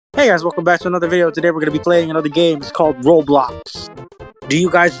Hey guys, welcome back to another video. Today we're going to be playing another game. It's called Roblox. Do you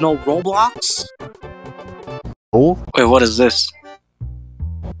guys know Roblox? Oh? Wait, what is this?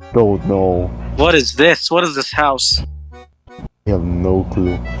 Don't know. What is this? What is this house? I have no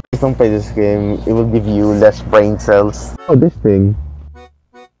clue. If you don't play this game, it will give you less brain cells. Oh, this thing.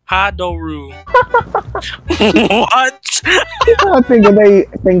 Hadoru. What? I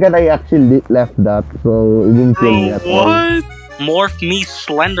think that I actually left that, so it didn't kill me at all. What? Morph me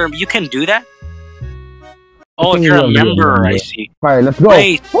slender. You can do that? Oh, if you're a member, I see. Alright, let's go.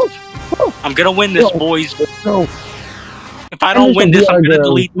 Wait. I'm gonna win this, boys. Go. If I don't win this, I'm gonna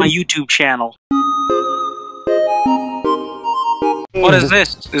delete my YouTube channel. What is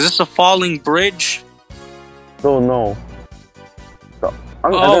this? Is this a falling bridge? Don't know.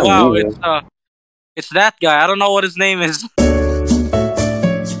 Oh wow, it's that guy. I don't know what his name is.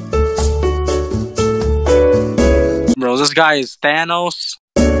 Bro, this guy is Thanos.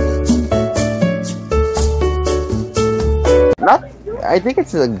 I think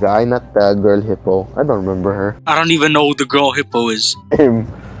it's a guy, not the girl hippo. I don't remember her. I don't even know who the girl hippo is.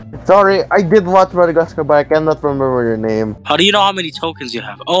 Sorry, I did watch Madagascar, but I cannot remember your name. How do you know how many tokens you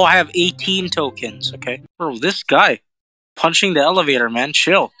have? Oh, I have 18 tokens. Okay, bro, this guy punching the elevator, man.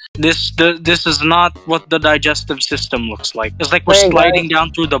 Chill. This is not what the digestive system looks like. It's like we're sliding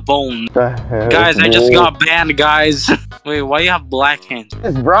down through the bone. Guys, I just got banned, guys. Wait, why you have black hands?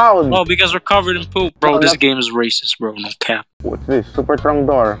 It's brown. Oh, because we're covered in poop. Bro, this game is racist, bro. No cap. What's this? Super strong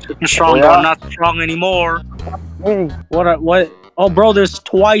door. Super strong door, not strong anymore. Hey. What? Oh, bro, there's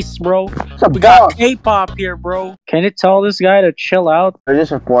twice, bro. We got K-pop here, bro. Can you tell this guy to chill out? I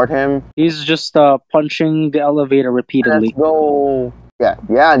just report him. He's just punching the elevator repeatedly. Let's go.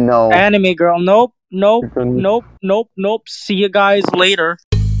 Yeah, no. Anime girl, nope. See you guys later.